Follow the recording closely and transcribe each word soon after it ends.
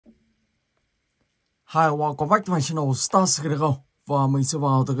Hi, có vách my channel Stars được không? Và mình sẽ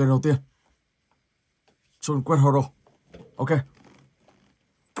vào từ game đầu tiên. Chôn quét horror. Ok.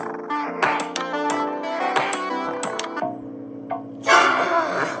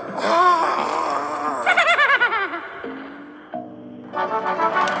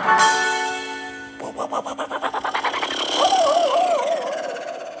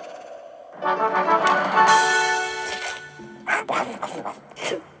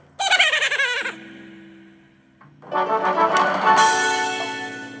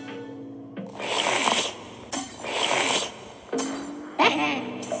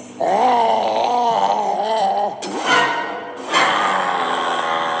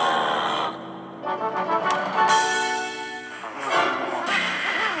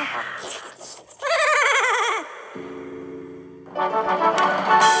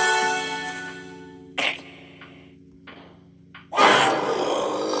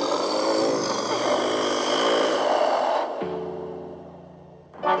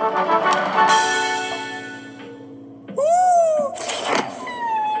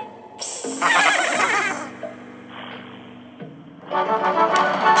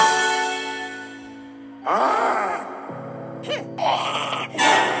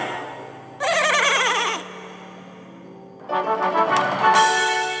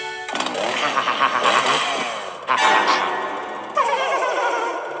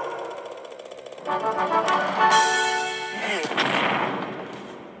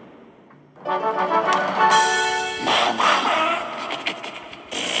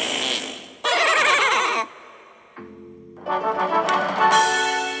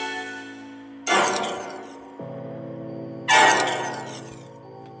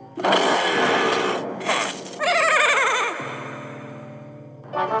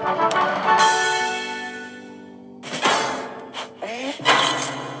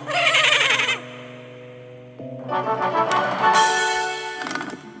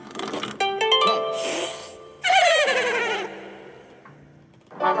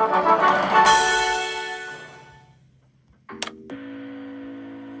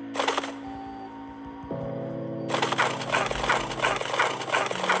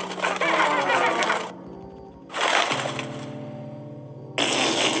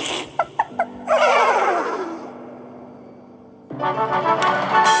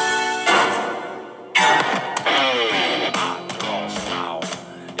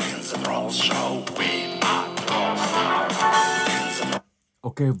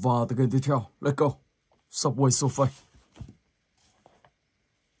 Ok, và từ game tiếp theo, let's go. Subway Surfing.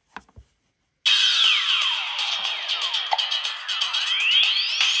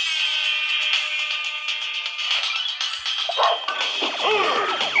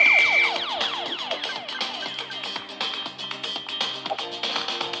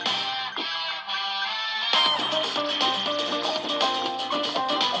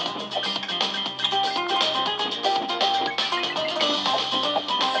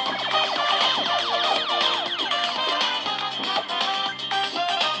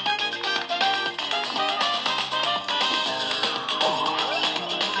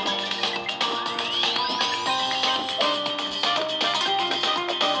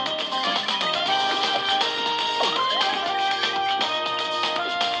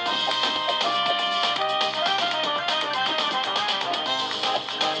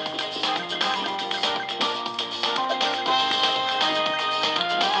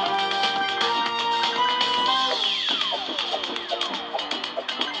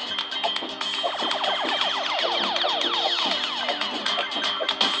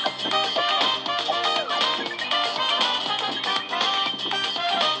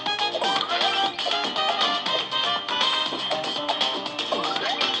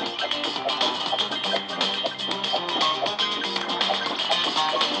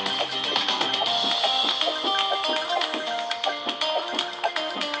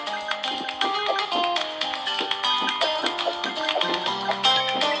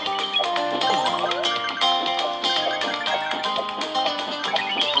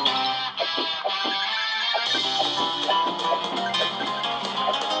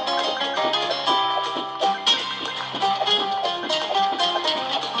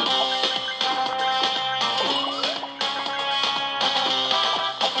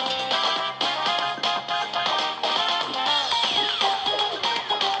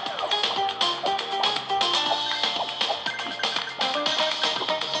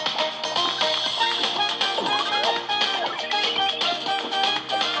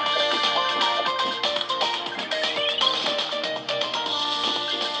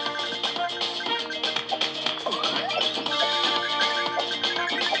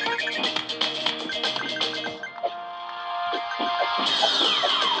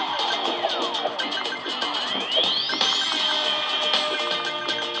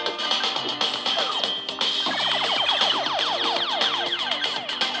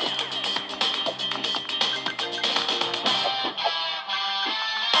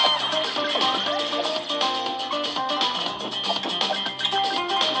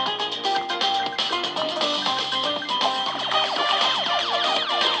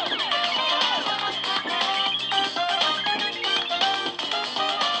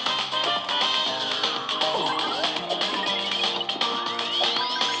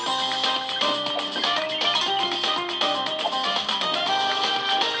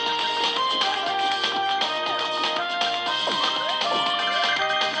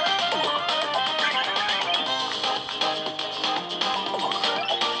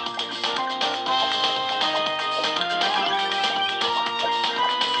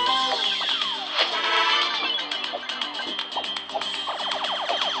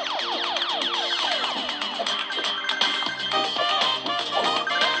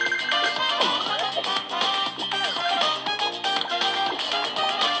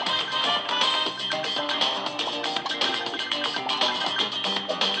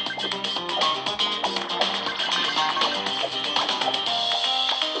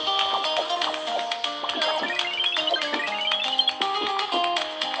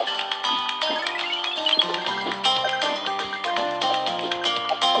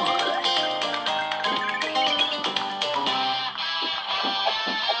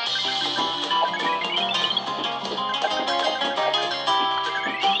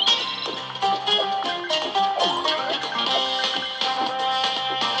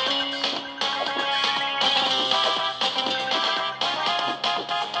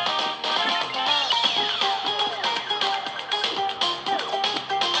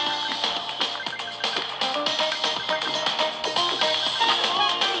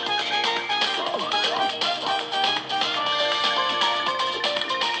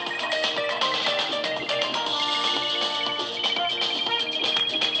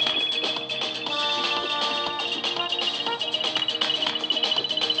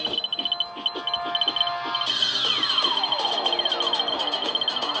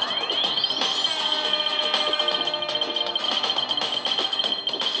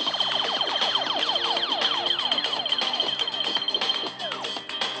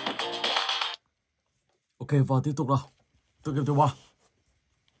 và tiếp tục nào. Tựa game thứ 3.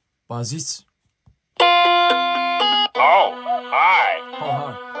 Bazis. Oh, hi. Oh,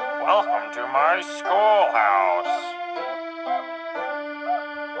 hi. Welcome to my schoolhouse.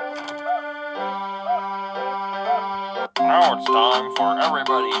 Now it's time for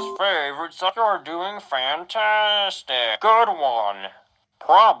everybody's favorite subject. You're doing fantastic. Good one.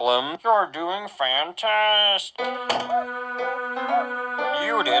 Problem, you're doing fantastic.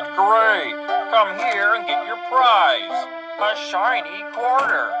 You did great. Come here and get your prize. A shiny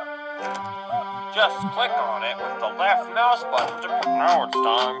quarter. Just click on it with the left mouse button to... Now it's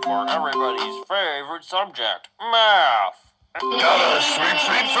time for everybody's favorite subject, math. Gotta sweep,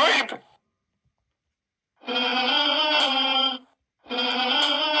 sweep, sweep.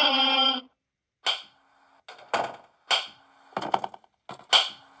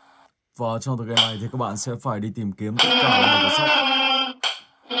 Và trong tựa game này thì các bạn sẽ phải đi tìm kiếm tất cả mọi cái sách.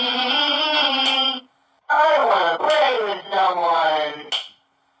 I wanna play with someone.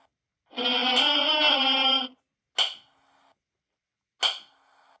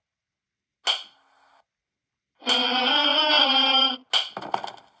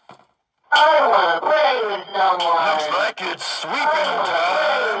 I wanna play with someone. Looks like it's sweeping I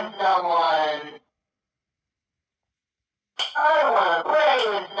wanna play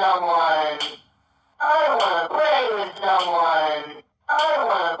time. with someone. I wanna play with someone. I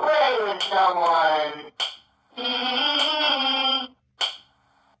wanna play with someone. I wanna play with someone.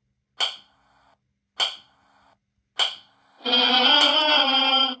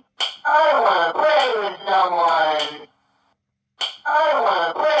 I wanna play with someone. I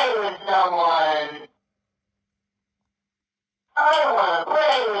wanna play with someone. I wanna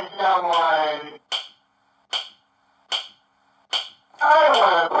play with someone. I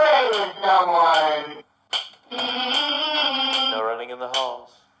wanna play with someone. No running in the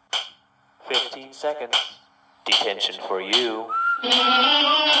halls. 15 seconds. Detention for you.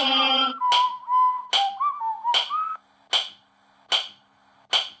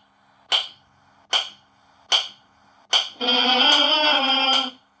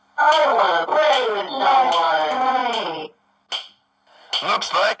 I wanna play with someone.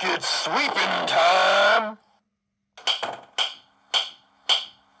 Looks like it's sweeping time.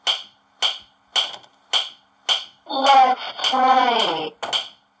 Let's play.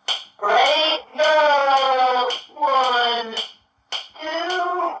 Ready, go. 1,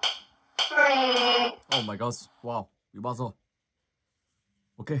 2, 3. Oh my god, wow, bị bắt rồi.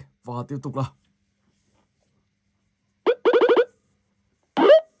 Ok, và tiếp tục nào.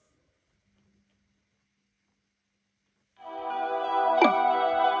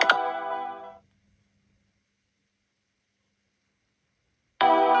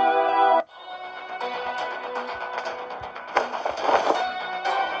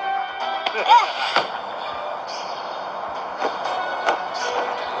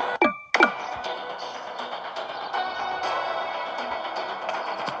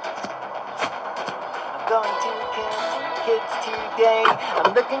 I'm going to kill some kids today.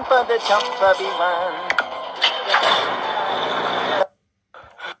 I'm looking for the chump puppy one.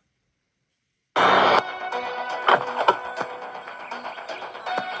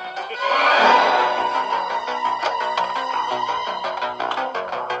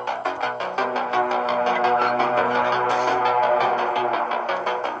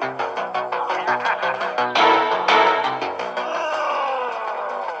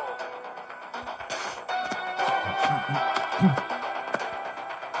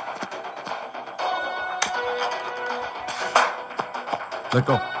 Let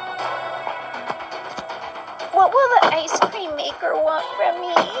go. What will the ice cream maker want from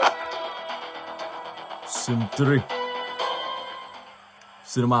me? Sim 3.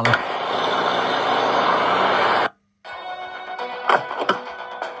 Cinema nào.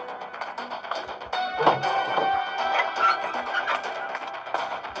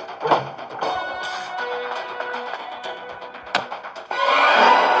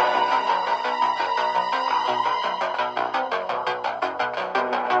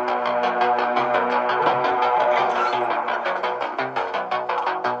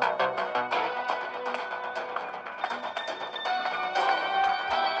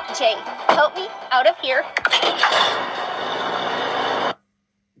 Jay, help me out of here.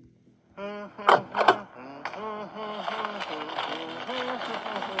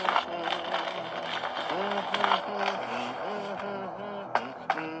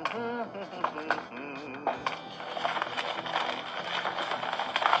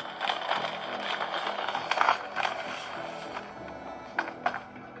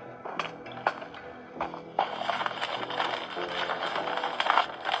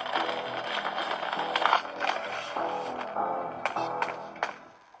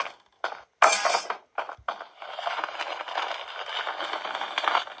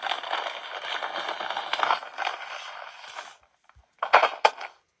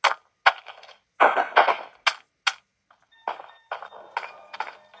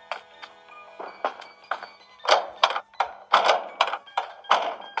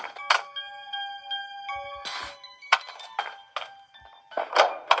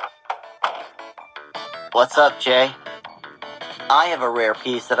 What's up, Jay? I have a rare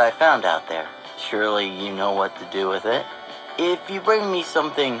piece that I found out there. Surely you know what to do with it. If you bring me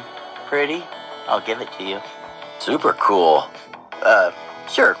something pretty, I'll give it to you. Super cool.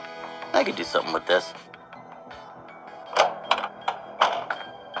 Sure. I could do something with this.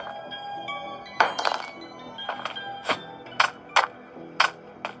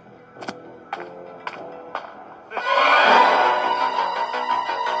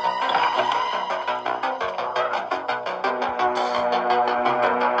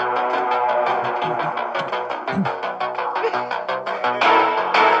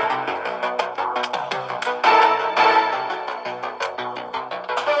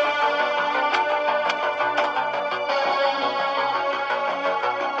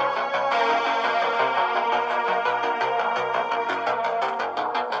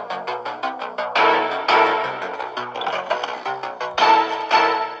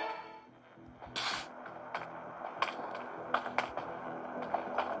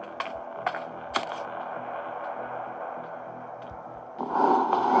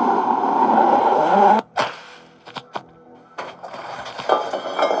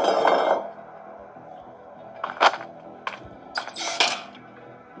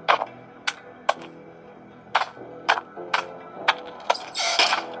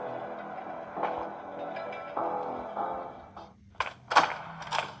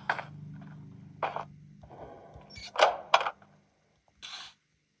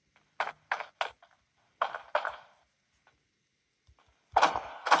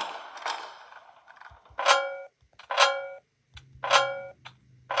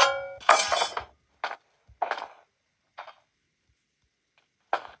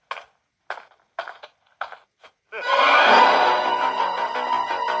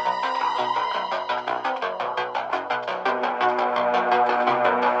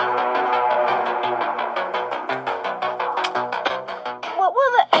 What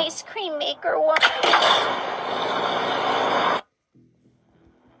will the ice cream maker want?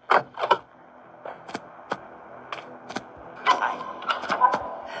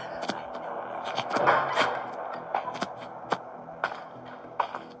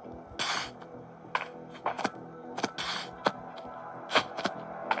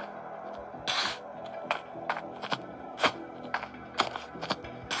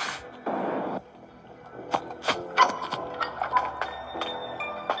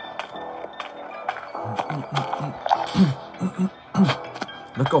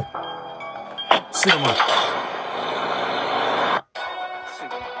 Let's go. Cinema.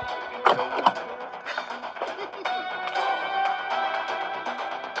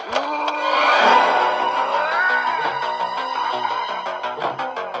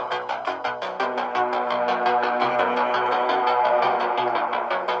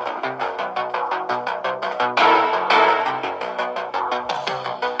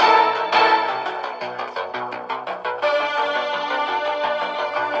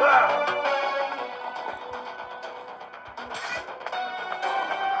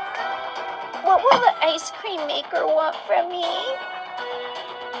 What will the ice cream maker want from me?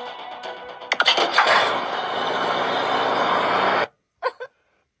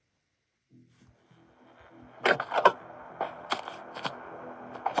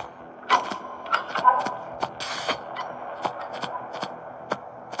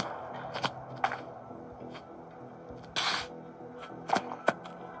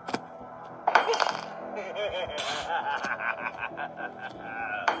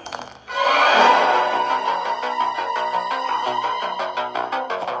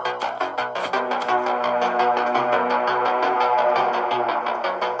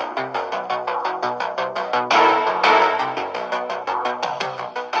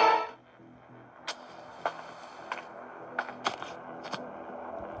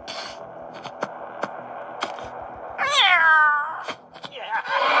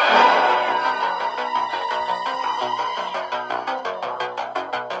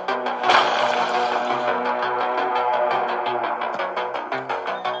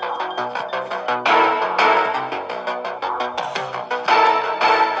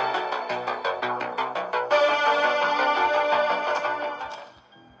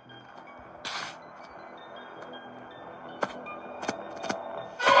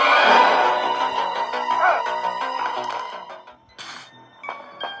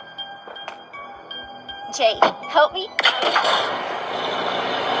 Jay, help me. No,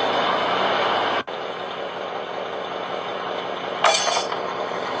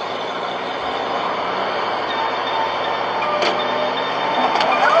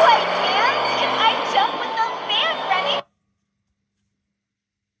 I can't. I jump with the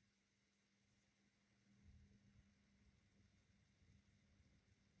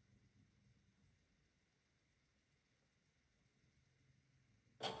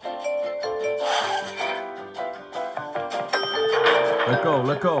Let's go,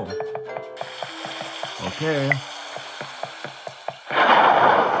 let's go. Ok.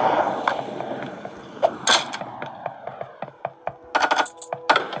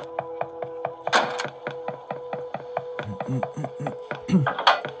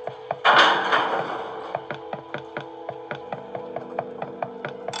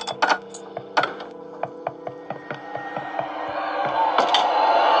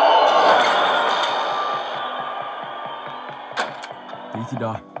 Tí thì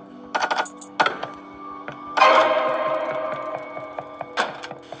đợi.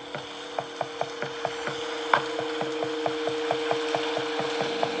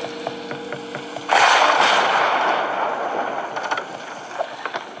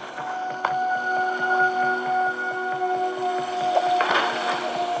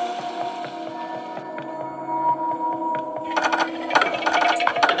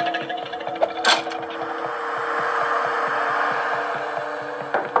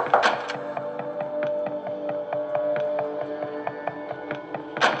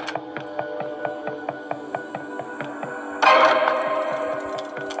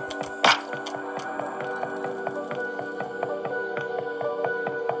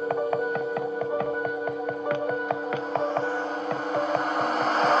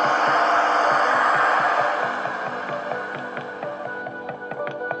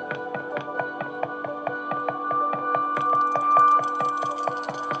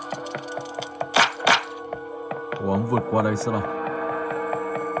 Cố gắng vượt qua đây xem nào.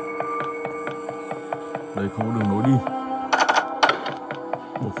 Đây không có đường nối đi.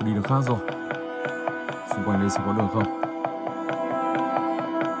 Buộc phải đi đường khác rồi. Xung quanh đây sẽ có đường không?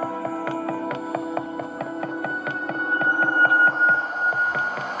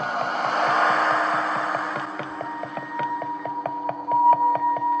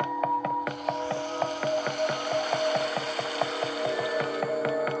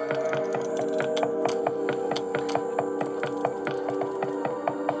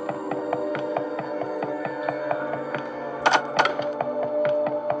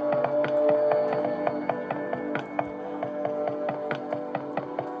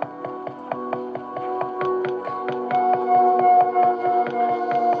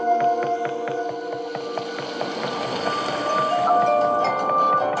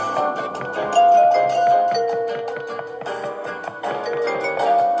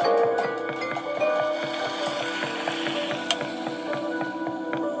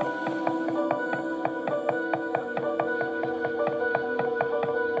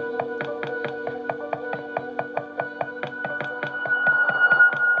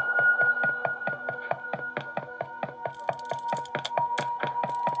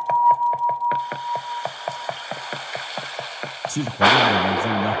 Chiếc chìa khóa để làm gì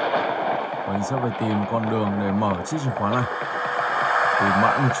đâu. Mình sẽ phải tìm con đường để mở chiếc chìa khóa này. Tìm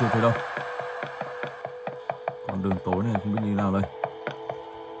mãi mà chưa thấy đâu. Con đường tối này không biết như nào đây.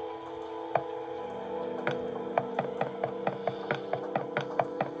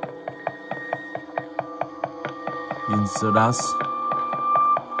 In the dust.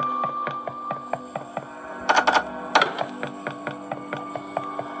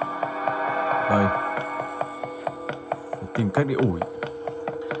 Đây. Phải tìm cách để ủi.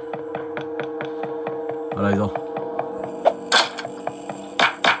 Ở đây rồi.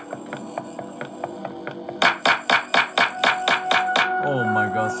 Oh my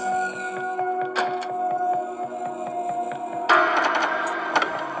god.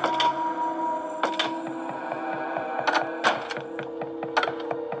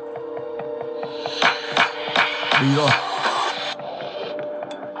 Đi rồi.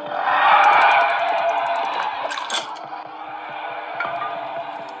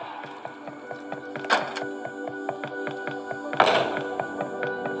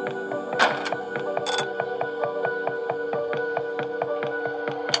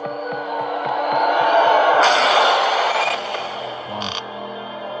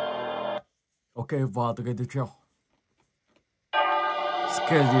 Ok, vào từ cái tiếp theo.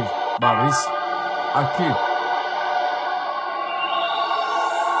 Scary Paris Arcade.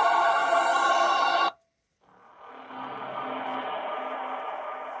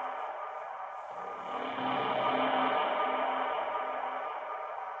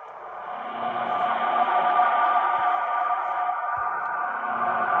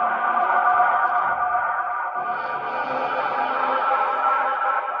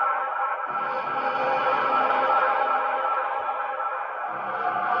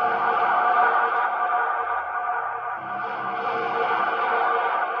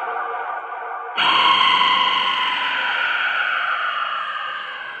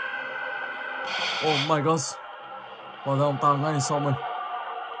 Oh my god. Hóa ra ông ta ngay sau mình.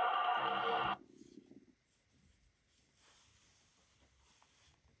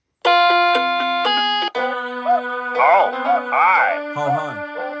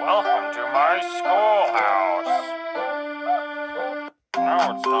 my schoolhouse.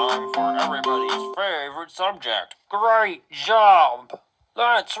 Now it's time for everybody's favorite subject. Great job.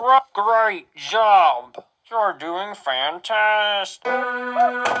 That's right. Great job. You're doing fantastic. You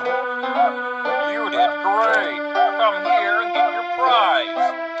did great. Come here and get your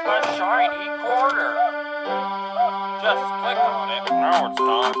prize. A shiny quarter. Just click on it. Now it's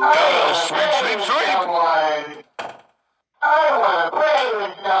time. Sweep, sweep, sweep! I want to play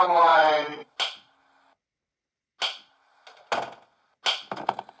with someone.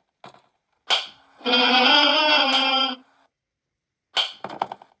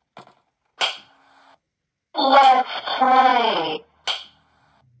 Let's play.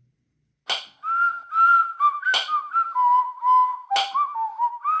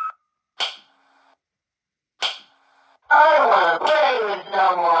 I want to play with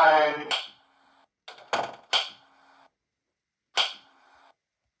someone.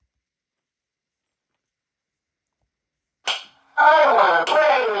 I want to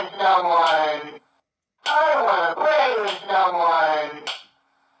play with someone. I want to play with someone.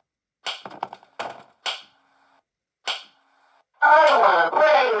 I want to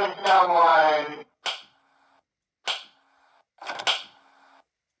play with someone.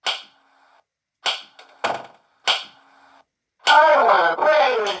 I want to play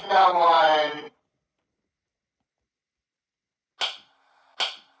with someone.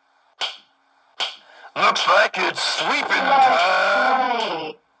 Looks like it's sweeping time.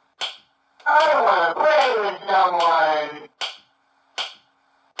 Play. I want to play with someone. I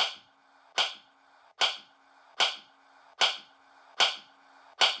want to play with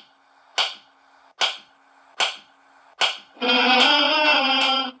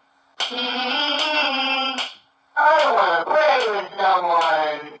someone. I want to play with someone.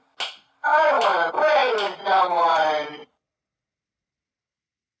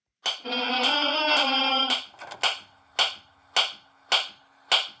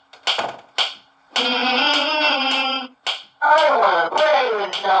 I want to play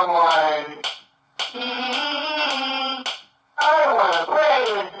with someone. I want to play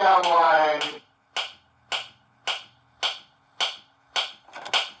with someone.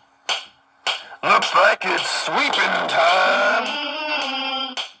 Looks like it's sweeping time.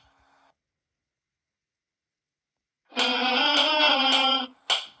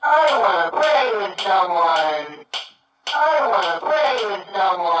 I want to play with someone. I want to play with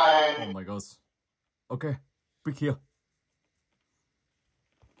someone. Oh my god. Okay, pick here.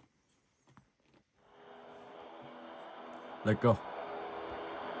 Let's go.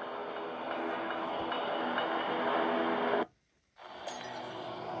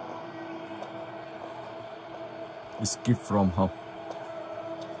 Escape from home.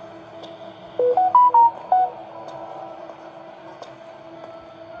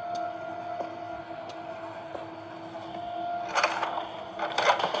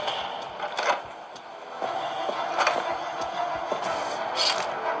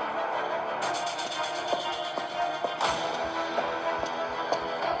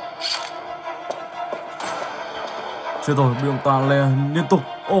 Chết rồi, bị ông ta le liên tục.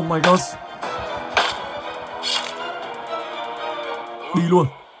 Oh my god. Đi luôn.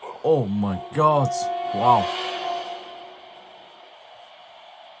 Oh my god. Wow.